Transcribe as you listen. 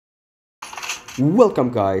Welcome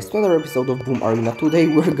guys to another episode of Boom Arena. Today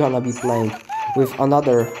we're gonna be playing with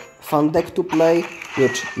another fun deck to play,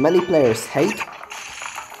 which many players hate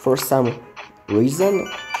for some reason.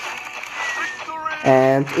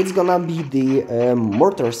 And it's gonna be the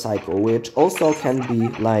Mortar cycle, which also can be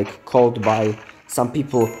called by some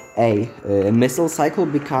people a missile cycle,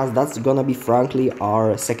 because that's gonna be frankly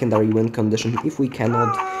our secondary win condition if we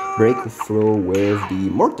cannot break through with the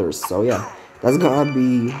mortars. So yeah, that's gonna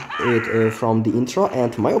be it from the intro,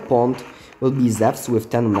 and my opponent will be Zevs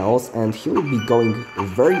with 10 mels, and he will be going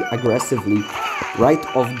very aggressively right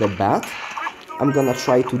off the bat. I'm gonna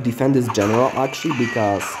try to defend this general actually,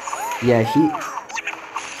 because yeah,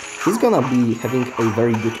 he's gonna be having a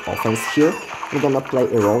very good offense here. I'm gonna play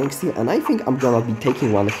a rolling steel, and I think I'm gonna be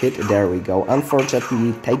taking one hit. There we go.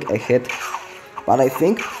 Unfortunately, take a hit, but I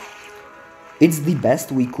think it's the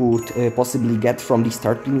best we could possibly get from the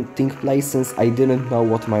starting play, since I didn't know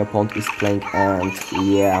what my opponent is playing, and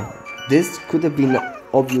yeah, this could have been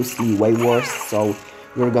obviously way worse, so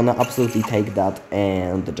we're gonna absolutely take that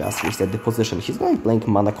and just reset the position. He's going to be playing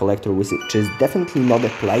Mana Collector, which is definitely not a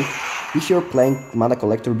play if you're playing Mana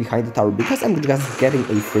Collector behind the tower, because I'm just getting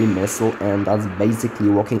a free missile, and that's basically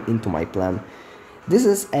walking into my plan. This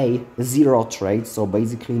is a zero trade, so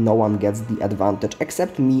basically no one gets the advantage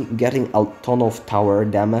except me getting a ton of tower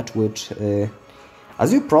damage, which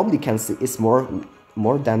as you probably can see is more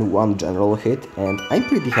than one general hit, and I'm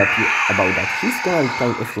pretty happy about that. He's gonna be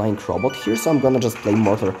playing a flying robot here, so I'm gonna just play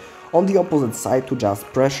Mortar on the opposite side to just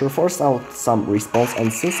pressure, force out some response,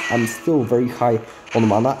 and since I'm still very high on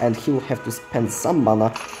mana and he will have to spend some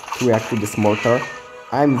mana to react to this Mortar,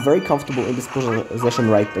 I'm very comfortable in this position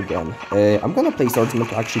right again. I'm gonna play Swordsman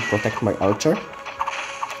to actually protect my archer,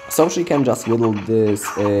 so she can just whittle this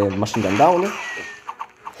machine gun down.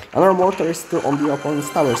 And our Mortar is still on the opponent's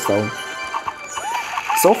tower,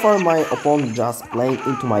 so far my opponent just playing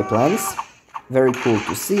into my plans. Very cool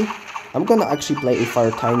to see. I'm gonna actually play a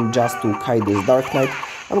Fire Tiny just to kite this Dark Knight.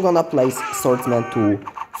 I'm gonna place Swordsman to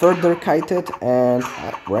further kite it, and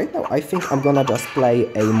right now I think I'm gonna just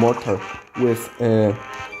play a Mortar with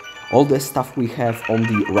all the stuff we have on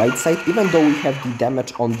the right side. Even though we have the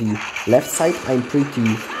damage on the left side, I'm pretty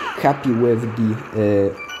happy with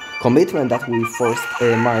the commitment that we forced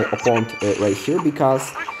my opponent right here,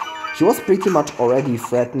 because he was pretty much already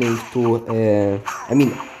threatening to,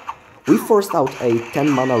 we forced out a 10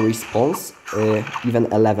 mana response, even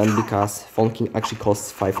 11, because Fonking actually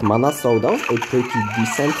costs 5 mana, so that was a pretty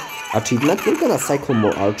decent achievement. We're gonna cycle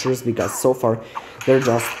more archers, because so far they're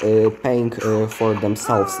just paying for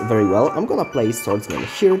themselves very well. I'm gonna play Swordsman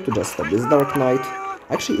here to just stop this Dark Knight.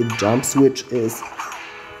 Actually it jumps, which is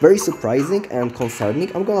very surprising and concerning.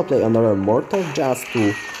 I'm gonna play another Mortar just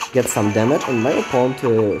to get some damage, and my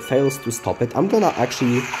opponent fails to stop it. I'm gonna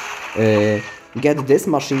actually get this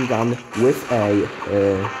machine gun with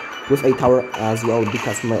a tower as well,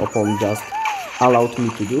 because my opponent just allowed me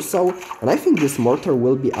to do so, and I think this Mortar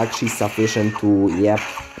will be actually sufficient to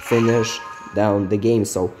finish down the game.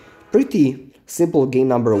 So pretty simple game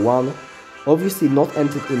number one, obviously not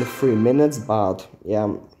ended in 3 minutes, but yeah,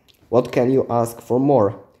 what can you ask for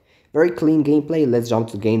more? Very clean gameplay. Let's jump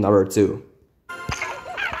to game number 2.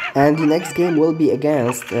 And the next game will be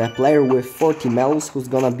against a player with 40 mels who's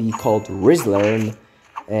gonna be called Rizzler,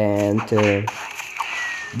 and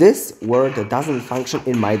this word doesn't function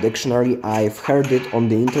in my dictionary. I've heard it on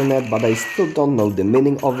the internet, but I still don't know the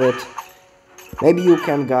meaning of it. Maybe you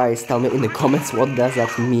can guys tell me in the comments what does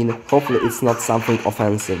that mean. Hopefully it's not something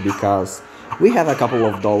offensive, because we have a couple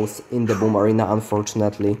of those in the Boom Arena,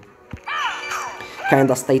 unfortunately.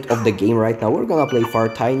 Kinda state of the game right now. We're gonna play Far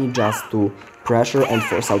Tiny just to pressure and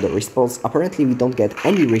force out the response. Apparently we don't get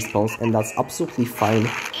any response, and that's absolutely fine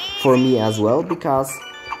for me as well, because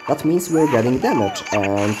that means we're getting damage,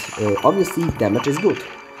 and obviously damage is good.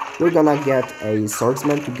 We're gonna get a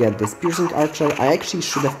Swordsman to get this piercing archer. I actually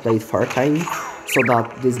should have played Far Tiny so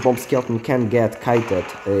that this bomb skeleton can get kited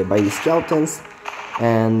by the skeletons,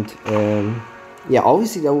 and yeah,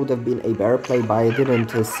 obviously that would have been a better play, but I didn't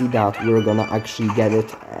see that we were gonna actually get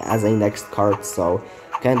it as a next card, so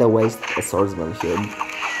kinda waste a Swordsman here.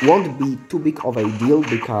 Won't be too big of a deal,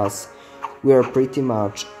 because we are pretty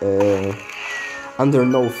much under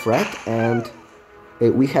no threat, and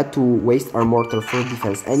we had to waste our Mortar for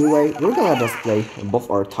defense anyway. We're gonna just play both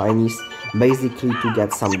our Tinies, basically to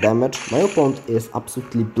get some damage. My opponent is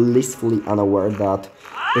absolutely blissfully unaware that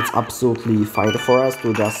it's absolutely fine for us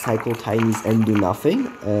to just cycle Tinies and do nothing.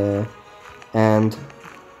 And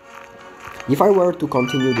if I were to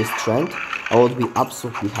continue this trend, I would be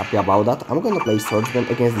absolutely happy about that. I'm gonna play Swordsman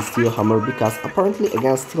against the Steel Hammer, because apparently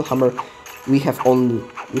against Steel Hammer we have only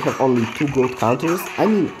two good counters. I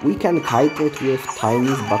mean, we can kite it with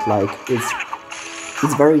tinies, but like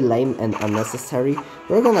it's very lame and unnecessary.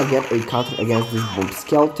 We're gonna get a counter against this boom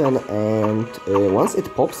skeleton, and once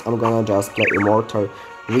it pops, I'm gonna just play a mortar,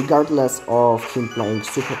 regardless of him playing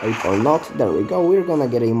super 8 or not. There we go, we're gonna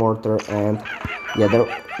get a mortar, and yeah,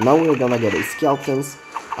 now we're gonna get a skeletons.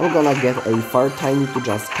 I'm gonna get a fire tiny to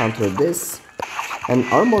just counter this, and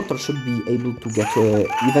our mortar should be able to get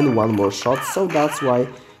even one more shot, so that's why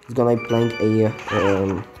it's gonna be playing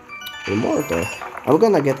a mortar. I'm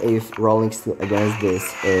gonna get a rolling steel against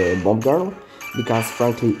this bomb girl, because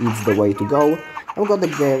frankly it's the way to go. I'm gonna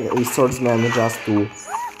get a swordsman just to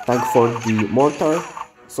tank for the mortar,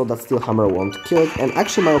 so that steel hammer won't kill it, and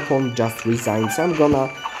actually my opponent just resigned, so I'm gonna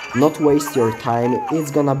not waste your time.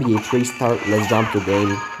 It's gonna be a 3-star. Let's jump to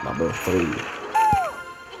game number 3.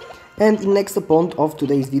 And the next opponent of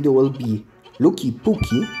today's video will be Lucky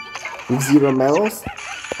Pookie with 0 medals.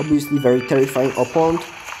 Obviously very terrifying opponent,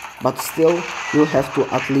 but still you'll have to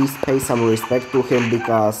at least pay some respect to him,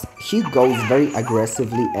 because he goes very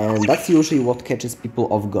aggressively, and that's usually what catches people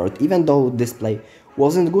off guard. Even though this play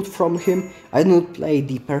wasn't good from him, I didn't play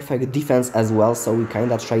the perfect defense as well, so we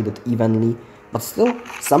kinda traded evenly. But still,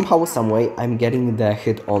 somehow, someway, I'm getting the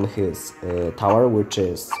hit on his tower, which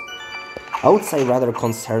is, I would say, rather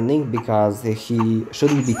concerning, because he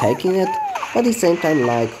shouldn't be taking it. But at the same time,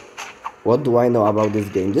 like, what do I know about this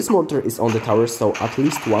game? This mortar is on the tower, so at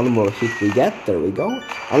least one more hit we get. There we go.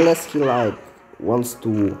 Unless he like wants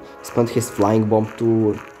to spend his flying bomb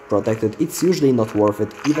to protect it, it's usually not worth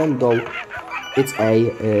it. Even though it's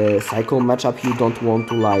a cycle matchup, you don't want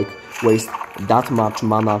to like waste that much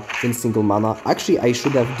mana in single mana. Actually, I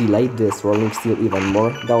should have delayed this rolling steel even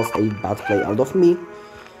more. That was a bad play out of me.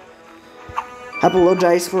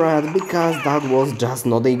 Apologize for that, because that was just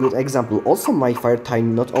not a good example. Also, my fire tiny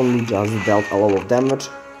not only just dealt a lot of damage,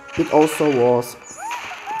 it also was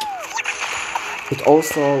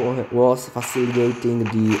facilitating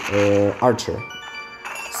the archer.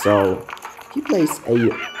 So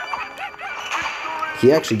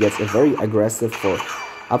he actually gets a very aggressive for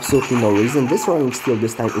absolutely no reason. This rolling steel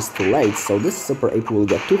this time is too late, so this super ape will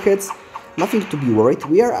get 2 hits. Nothing to be worried.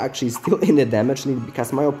 We are actually still in a damage lead,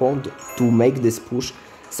 because my opponent, to make this push,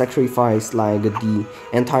 sacrificed like the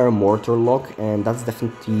entire mortar lock, and that's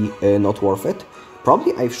definitely not worth it.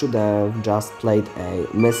 Probably I should have just played a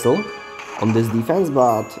missile on this defense,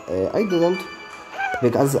 but I didn't,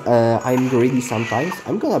 because I'm greedy sometimes.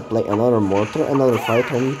 I'm gonna play another mortar, another fire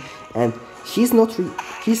tiny, and he's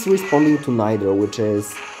responding to neither, which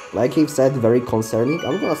is, like I've said, very concerning.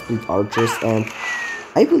 I'm gonna split archers, and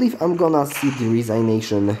I believe I'm gonna see the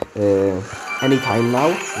resignation anytime now.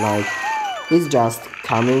 Like, it's just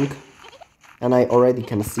coming, and I already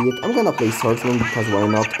can see it. I'm gonna play swordsman, because why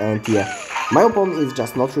not? And yeah, my opponent is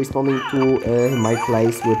just not responding to my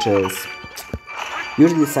plays, which is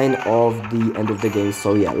usually a sign of the end of the game.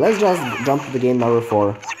 So yeah, let's just jump to the game number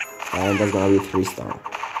 4, and that's gonna be 3-star.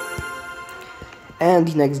 And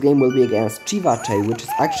the next game will be against Chivache, which is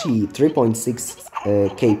actually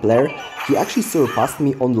 3.6k player. He actually surpassed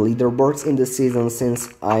me on the leaderboards in this season, since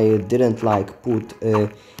I didn't like put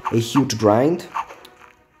a huge grind.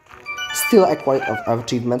 Still a quite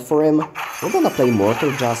achievement for him. We're gonna play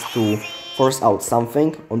Mortar just to force out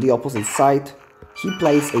something. On the opposite side, he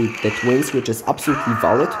plays the twins, which is absolutely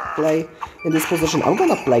valid play in this position. I'm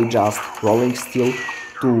gonna play just Rolling Steel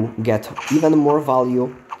to get even more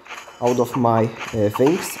value out of my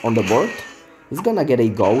things on the board. He's gonna get a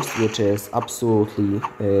ghost, which is absolutely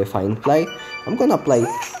fine play. I'm gonna play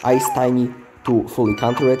Ice Tiny to fully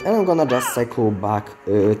counter it, and I'm gonna just cycle back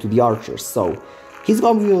to the archers. So he's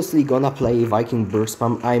obviously gonna play Viking Burst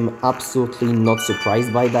Spam. I'm absolutely not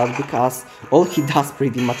surprised by that, because all he does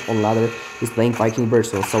pretty much on ladder is playing Viking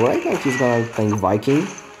Burst. So right now he's gonna be playing Viking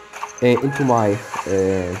into my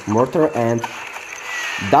Mortar, and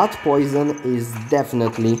that poison is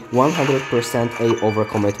definitely 100% a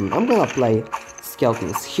overcommitment. I'm gonna play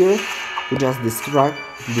Skeletons here to just distract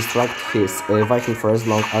his Viking for as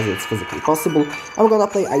long as it's physically possible. I'm gonna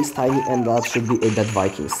play Ice Tiny, and that should be a dead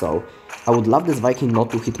Viking. So I would love this Viking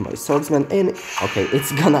not to hit my swordsman, and okay,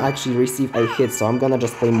 it's gonna actually receive a hit, so I'm gonna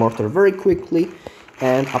just play Mortar very quickly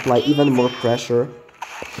and apply even more pressure.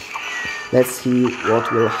 Let's see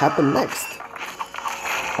what will happen next.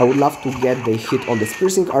 I would love to get the hit on this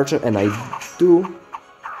piercing archer, and I do.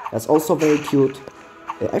 That's also very cute.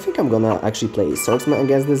 I think I'm gonna actually play swordsman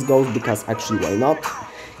against this ghost, because actually why not?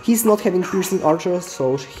 He's not having piercing archers,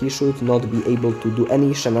 so he should not be able to do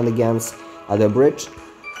any shenanigans at the bridge.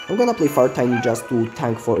 I'm gonna play Far Tiny just to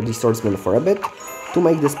tank for the swordsman for a bit. to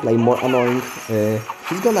make this play more annoying,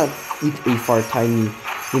 he's gonna eat a far tiny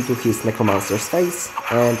into his Necromancer's face,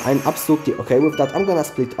 and I'm absolutely okay with that. I'm gonna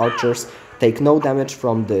split archers, take no damage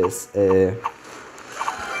from this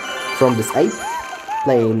ape,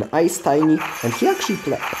 playing Ice Tiny, and he actually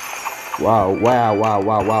Wow.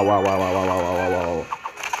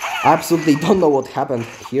 I absolutely don't know what happened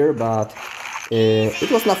here, but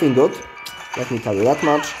it was nothing good. Let me tell you that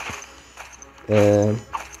much.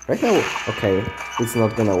 Right now, okay, it's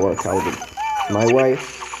not gonna work out my way.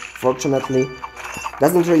 Fortunately,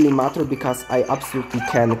 doesn't really matter because I absolutely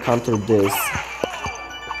can counter this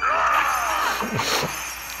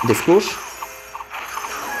push.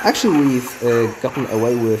 Actually, we've gotten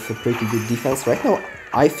away with a pretty good defense. Right now,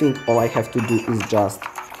 I think all I have to do is just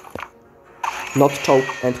not choke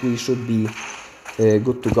and we should be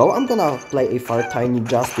good to go. I'm gonna play a far tiny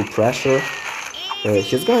just to pressure.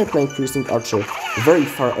 He's gonna play Piercing Archer very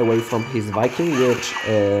far away from his Viking, which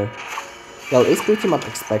well, is pretty much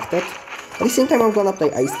expected. At the same time, I'm gonna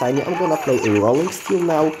play Ice Tiny, I'm gonna play a Rolling Steel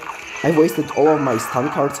now. I've wasted all of my stun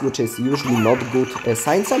cards, which is usually not good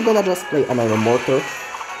sign, so I'm gonna just play another Mortar.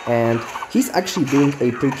 And he's actually doing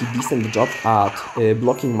a pretty decent job at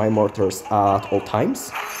blocking my mortars at all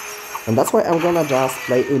times. And that's why I'm gonna just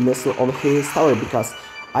play a missile on his tower, because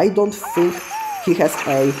I don't think he has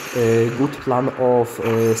a good plan of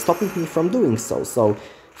stopping me from doing so. So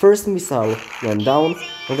first missile went down,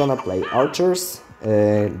 I'm gonna play archers.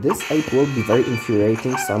 This ape will be very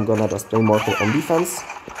infuriating, so I'm gonna just play Mortar on defense.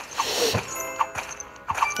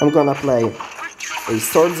 I'm gonna play a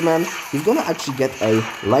swordsman. He's gonna actually get a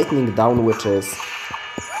lightning down, which is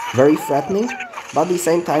very threatening, but at the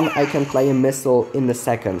same time I can play a missile in a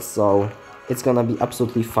second, so it's gonna be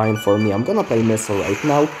absolutely fine for me. I'm gonna play missile right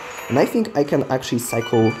now, and I think I can actually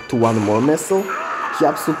cycle to one more missile. He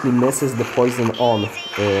absolutely misses the poison on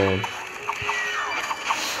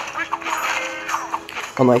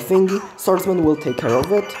my thingy. Swordsman will take care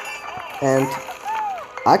of it, and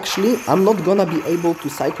actually, I'm not gonna be able to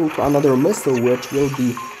cycle to another missile, which will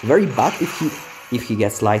be very bad if he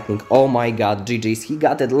gets lightning. Oh my god, GG's, he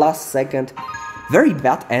got it last second. Very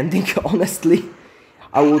bad ending, honestly.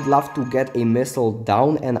 I would love to get a missile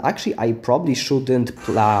down, and actually I probably shouldn't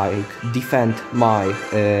like defend my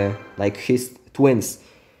like his twins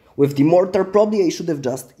with the Mortar. Probably I should have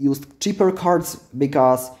just used cheaper cards,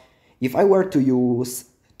 because if I were to use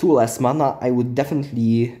 2 less mana, I would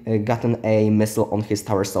definitely gotten a missile on his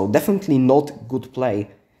tower, so definitely not good play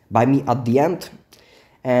by me at the end.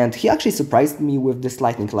 And he actually surprised me with this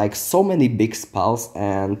lightning, like so many big spells,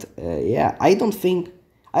 and yeah, I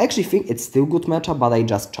actually think it's still good matchup, but I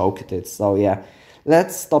just choked it, so yeah.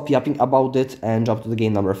 Let's stop yapping about it and jump to the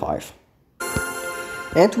game number 5.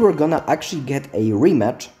 And we're gonna actually get a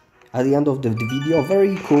rematch at the end of the video.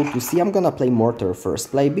 Very cool to see. I'm gonna play Mortar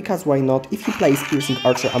first play, because why not? If he plays Piercing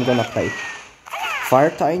Archer, I'm gonna play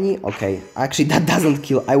Fire Tiny. Okay, actually that doesn't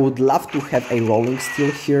kill. I would love to have a Rolling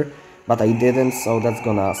Steel here, but I didn't, so that's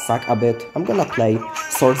gonna suck a bit. I'm gonna play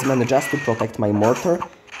Swordsman just to protect my Mortar.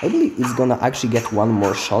 I believe it's gonna actually get one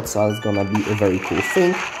more shot, so it's gonna be a very cool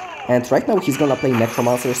thing. And right now he's gonna play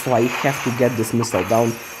Necromancer, so I have to get this missile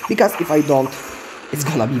down, because if I don't, it's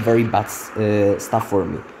gonna be very bad stuff for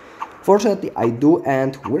me. Fortunately I do,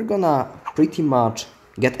 and we're gonna pretty much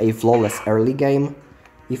get a flawless early game,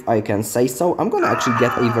 if I can say so. I'm gonna actually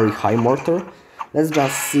get a very high Mortar. Let's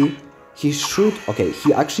just see. He should... okay,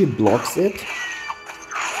 he actually blocks it.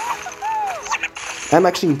 I'm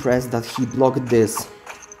actually impressed that he blocked this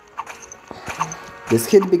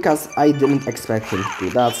hit, because I didn't expect him to.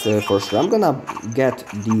 That's for sure. I'm gonna get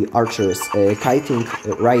the archers kiting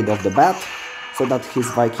right off the bat, so that his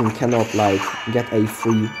Viking cannot like get a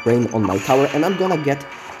free reign on my tower, and I'm gonna get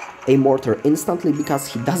a Mortar instantly, because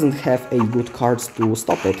he doesn't have a good cards to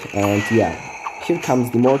stop it. And yeah, here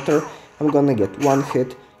comes the Mortar. I'm gonna get one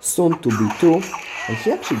hit, soon to be 2, and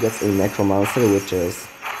he actually gets a Necromancer, which is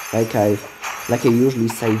like I usually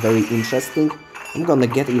say, very interesting. I'm gonna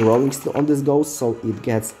get a Rolling Steel on this go, so it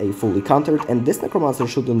gets a fully countered, and this Necromancer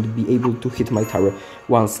shouldn't be able to hit my tower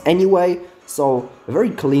once anyway. So, a very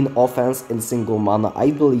clean offense in single mana.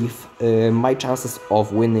 I believe my chances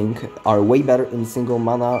of winning are way better in single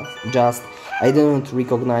mana. Just, I didn't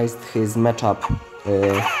recognize his matchup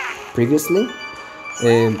previously.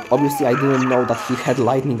 Obviously, I didn't know that he had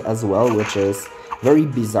lightning as well, which is very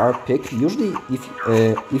bizarre pick. Usually,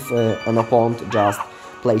 if an opponent just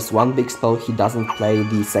plays one big spell, he doesn't play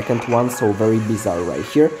the second one, so very bizarre right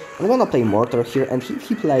here. I'm gonna play Mortar here, and if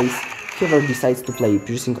he plays, whoever decides to play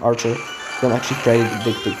Piercing Archer, can actually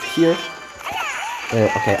predict it here.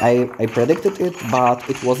 Okay, I predicted it, but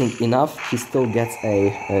it wasn't enough. He still gets a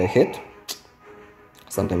hit.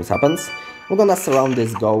 sometimes happens. I'm gonna surround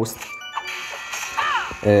this ghost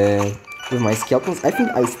with my skeletons. I think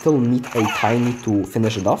I still need a tiny to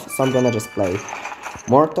finish it off, so I'm gonna just play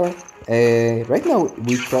Mortar. Right now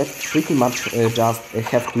we pretty much just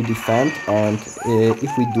have to defend, and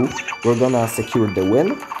if we do, we're gonna secure the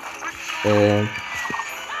win.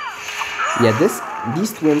 Yeah,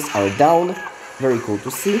 these twins are down. Very cool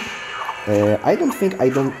to see. I don't think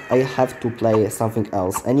I have to play something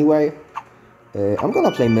else anyway. I'm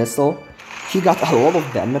gonna play Missile. He got a lot of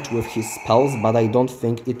damage with his spells, but I don't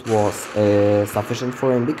think it was sufficient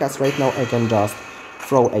for him, because right now I can just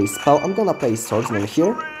throw a spell. I'm gonna play Swordsman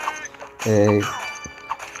here.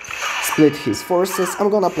 Split his forces. I'm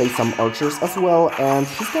gonna play some archers as well, and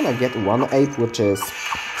he's gonna get 1 ape, which is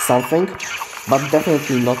something, but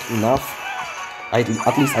definitely not enough. At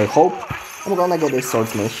least I hope. I'm gonna get a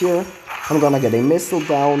swordsman here. I'm gonna get a missile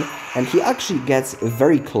down, and he actually gets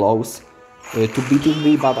very close to beating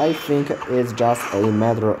me, but I think it's just a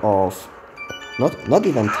matter of not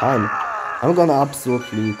even time. I'm gonna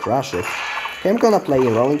absolutely crush it. Okay, I'm gonna play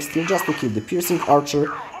a rolling steel just to kill the piercing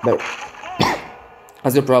archer, but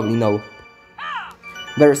as you probably know,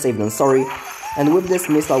 better safe than sorry. And with this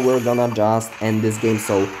missile we're gonna just end this game.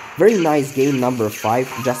 So very nice game number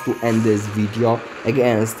 5, just to end this video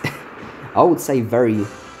against I would say very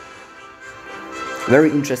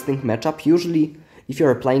interesting matchup. Usually if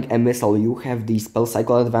you're playing a missile you have the spell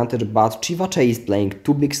cycle advantage, but Chivache is playing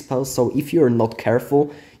 2 big spells, so if you're not careful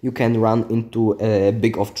you can run into a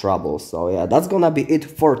big of trouble. So yeah, that's gonna be it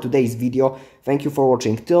for today's video. Thank you for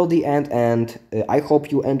watching till the end, and I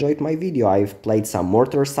hope you enjoyed my video. I've played some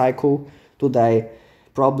Mortar cycle today.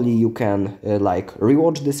 Probably you can like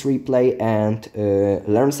rewatch this replay and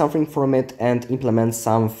learn something from it and implement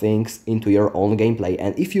some things into your own gameplay.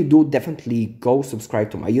 And if you do, definitely go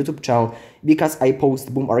subscribe to my YouTube channel, because I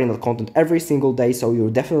post Boom Arena content every single day, so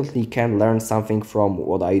you definitely can learn something from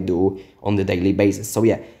what I do on the daily basis. So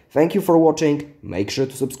yeah, thank you for watching, make sure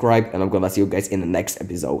to subscribe, and I'm gonna see you guys in the next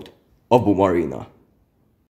episode of Boom Arena.